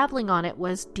that traveling on it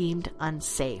was deemed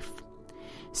unsafe.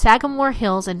 Sagamore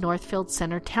Hills and Northfield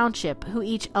Center Township, who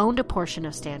each owned a portion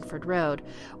of Stanford Road,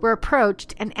 were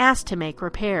approached and asked to make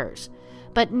repairs.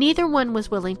 But neither one was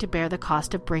willing to bear the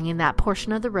cost of bringing that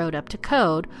portion of the road up to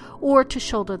code or to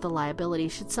shoulder the liability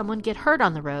should someone get hurt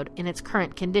on the road in its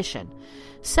current condition.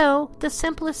 So, the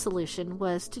simplest solution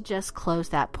was to just close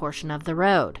that portion of the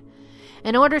road.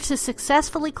 In order to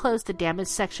successfully close the damaged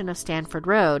section of Stanford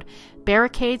Road,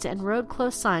 barricades and road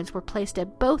closed signs were placed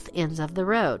at both ends of the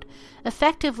road,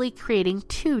 effectively creating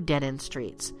 2 dead-end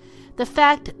streets. The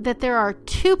fact that there are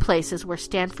 2 places where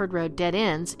Stanford Road dead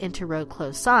ends into road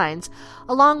closed signs,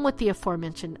 along with the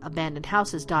aforementioned abandoned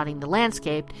houses dotting the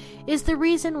landscape, is the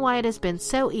reason why it has been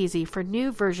so easy for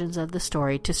new versions of the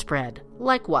story to spread,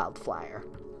 like wildfire.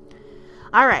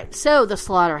 Alright, so the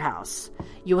slaughterhouse.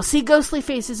 You will see ghostly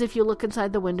faces if you look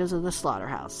inside the windows of the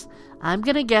slaughterhouse. I'm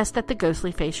going to guess that the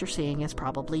ghostly face you're seeing is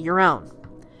probably your own.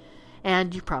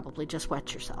 And you probably just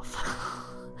wet yourself.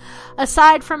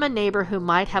 Aside from a neighbor who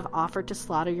might have offered to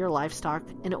slaughter your livestock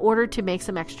in order to make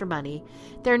some extra money,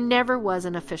 there never was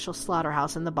an official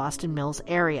slaughterhouse in the Boston Mills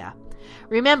area.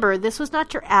 Remember, this was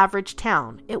not your average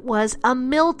town. It was a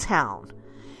mill town.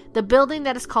 The building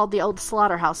that is called the Old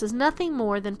Slaughterhouse is nothing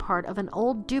more than part of an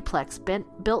old duplex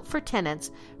built for tenants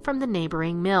from the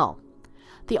neighboring mill.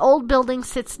 The old building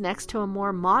sits next to a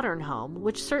more modern home,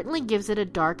 which certainly gives it a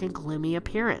dark and gloomy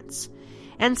appearance.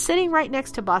 And sitting right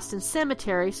next to Boston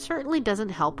Cemetery certainly doesn't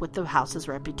help with the house's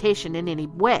reputation in any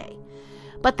way.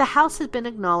 But the house has been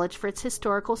acknowledged for its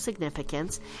historical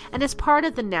significance and is part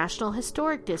of the National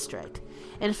Historic District.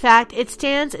 In fact, it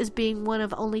stands as being one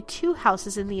of only 2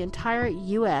 houses in the entire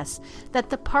U.S. that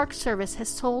the Park Service has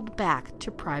sold back to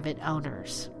private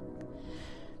owners.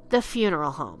 The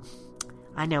funeral home.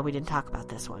 I know we didn't talk about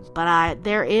this one, but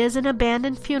there is an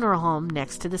abandoned funeral home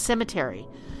next to the cemetery.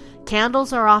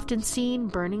 Candles are often seen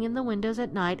burning in the windows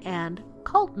at night, and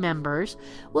cult members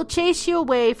will chase you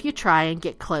away if you try and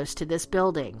get close to this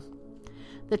building.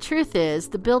 The truth is,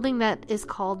 the building that is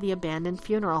called the abandoned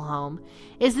funeral home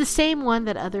is the same one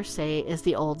that others say is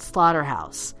the old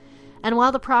slaughterhouse. And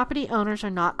while the property owners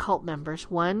are not cult members,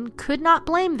 one could not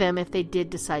blame them if they did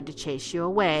decide to chase you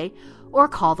away, or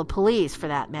call the police for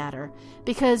that matter,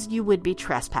 because you would be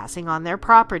trespassing on their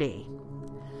property.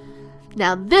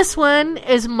 Now, this one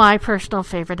is my personal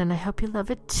favorite, and I hope you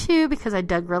love it too, because I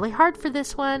dug really hard for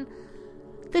this one.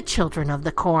 The Children of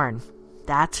the Corn.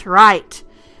 That's right.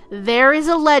 There is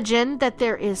a legend that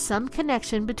there is some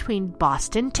connection between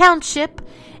Boston Township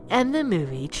and the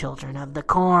movie Children of the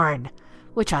Corn,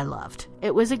 which I loved.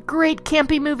 It was a great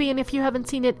campy movie, and if you haven't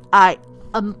seen it, I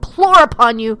implore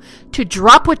upon you to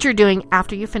drop what you're doing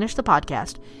after you finish the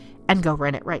podcast and go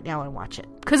rent it right now and watch it,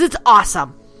 because it's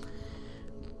awesome.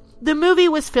 The movie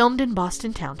was filmed in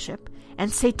Boston Township,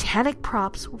 and satanic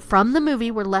props from the movie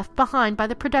were left behind by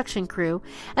the production crew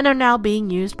and are now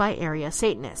being used by area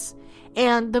Satanists.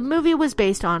 And the movie was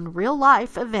based on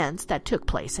real-life events that took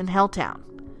place in Helltown.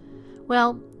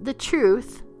 Well, the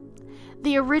truth,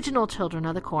 the original Children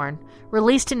of the Corn,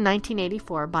 released in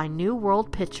 1984 by New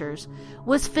World Pictures,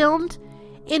 was filmed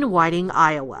in Whiting,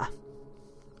 Iowa.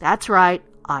 That's right,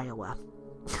 Iowa.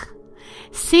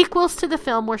 Sequels to the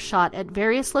film were shot at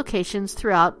various locations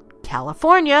throughout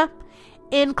California,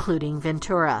 including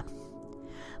Ventura.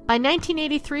 By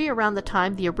 1983, around the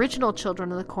time the original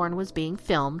Children of the Corn was being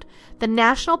filmed, the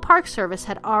National Park Service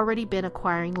had already been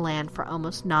acquiring land for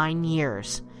almost 9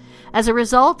 years. As a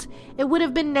result, it would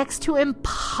have been next to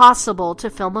impossible to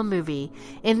film a movie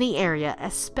in the area,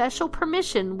 as special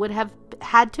permission would have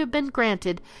had to have been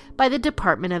granted by the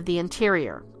Department of the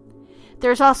Interior.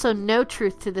 There's also no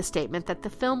truth to the statement that the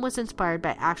film was inspired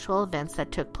by actual events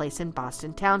that took place in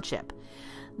Boston Township.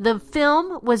 The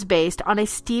film was based on a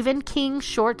Stephen King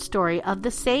short story of the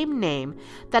same name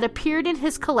that appeared in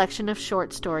his collection of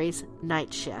short stories,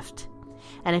 Night Shift.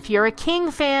 And if you're a King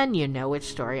fan, you know which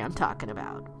story I'm talking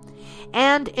about.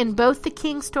 And in both the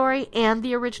King story and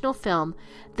the original film,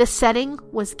 the setting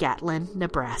was Gatlin,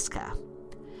 Nebraska.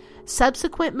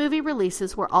 Subsequent movie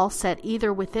releases were all set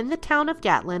either within the town of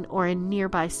Gatlin or in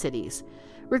nearby cities.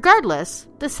 Regardless,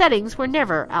 the settings were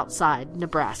never outside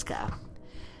Nebraska.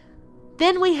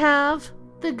 Then we have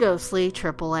the ghostly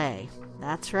AAA.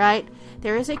 That's right,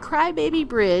 there is a Crybaby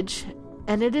Bridge,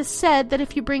 and it is said that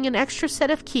if you bring an extra set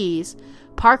of keys,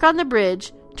 park on the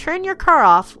bridge, turn your car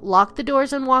off, lock the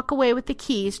doors, and walk away with the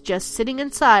keys just sitting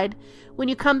inside, when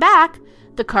you come back,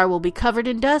 the car will be covered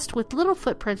in dust with little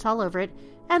footprints all over it,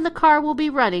 and the car will be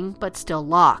running but still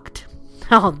locked.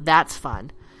 Oh, that's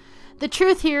fun. The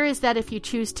truth here is that if you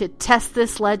choose to test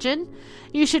this legend,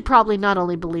 you should probably not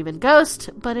only believe in ghosts,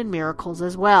 but in miracles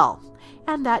as well.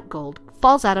 And that gold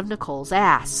falls out of Nicole's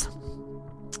ass.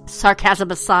 Sarcasm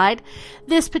aside,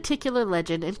 this particular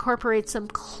legend incorporates some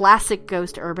classic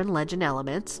ghost urban legend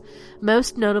elements,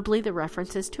 most notably the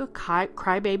references to a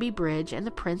Crybaby Bridge and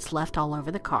the prints left all over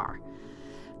the car.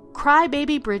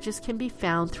 Crybaby bridges can be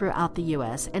found throughout the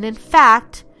U.S., and in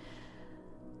fact,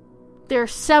 there are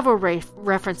several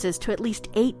references to at least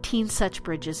 18 such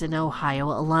bridges in Ohio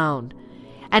alone,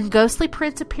 and ghostly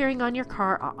prints appearing on your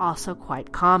car are also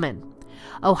quite common.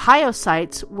 Ohio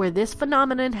sites where this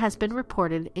phenomenon has been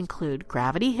reported include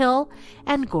Gravity Hill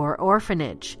and Gore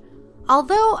Orphanage.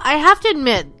 Although I have to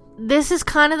admit, this is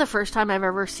kind of the first time I've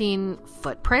ever seen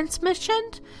footprints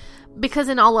mentioned, because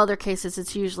in all other cases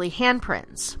it's usually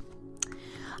handprints.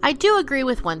 I do agree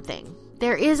with one thing.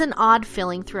 There is an odd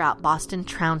feeling throughout Boston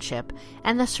Township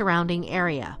and the surrounding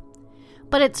area,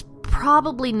 but it's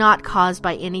probably not caused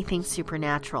by anything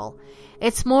supernatural.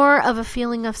 It's more of a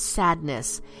feeling of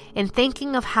sadness in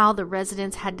thinking of how the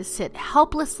residents had to sit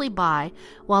helplessly by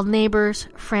while neighbors,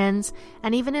 friends,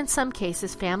 and even in some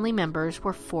cases family members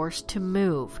were forced to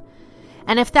move.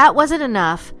 And if that wasn't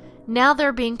enough, now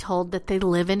they're being told that they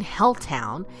live in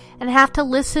Helltown and have to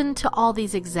listen to all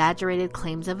these exaggerated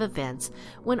claims of events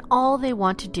when all they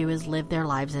want to do is live their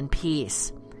lives in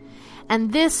peace.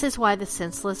 And this is why the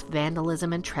senseless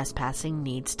vandalism and trespassing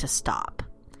needs to stop.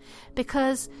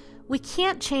 Because we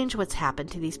can't change what's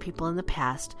happened to these people in the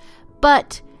past,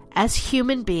 but as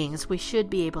human beings, we should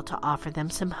be able to offer them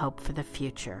some hope for the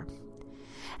future.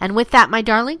 And with that, my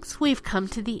darlings, we've come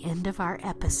to the end of our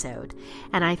episode,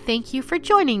 and I thank you for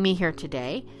joining me here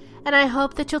today, and I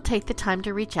hope that you'll take the time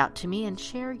to reach out to me and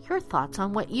share your thoughts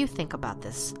on what you think about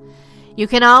this. You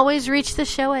can always reach the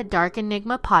show at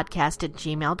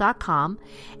darkenigmapodcast@gmail.com,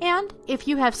 and if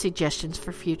you have suggestions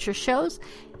for future shows,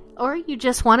 or you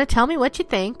just want to tell me what you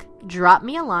think, drop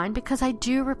me a line because I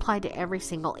do reply to every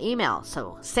single email,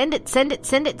 so send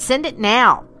it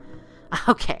now.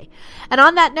 Okay, and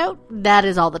on that note, that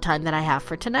is all the time that I have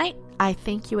for tonight. I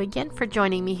thank you again for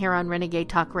joining me here on Renegade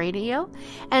Talk Radio,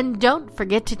 and don't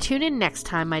forget to tune in next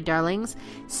time, my darlings.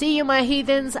 See you, my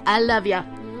heathens. I love ya.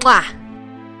 Mwah!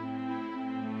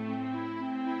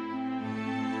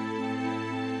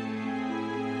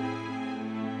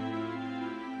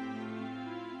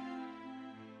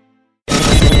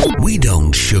 We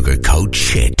don't sugarcoat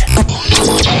shit.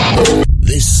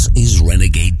 This is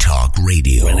Renegade Talk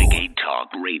Radio. Renegade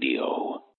Talk Radio.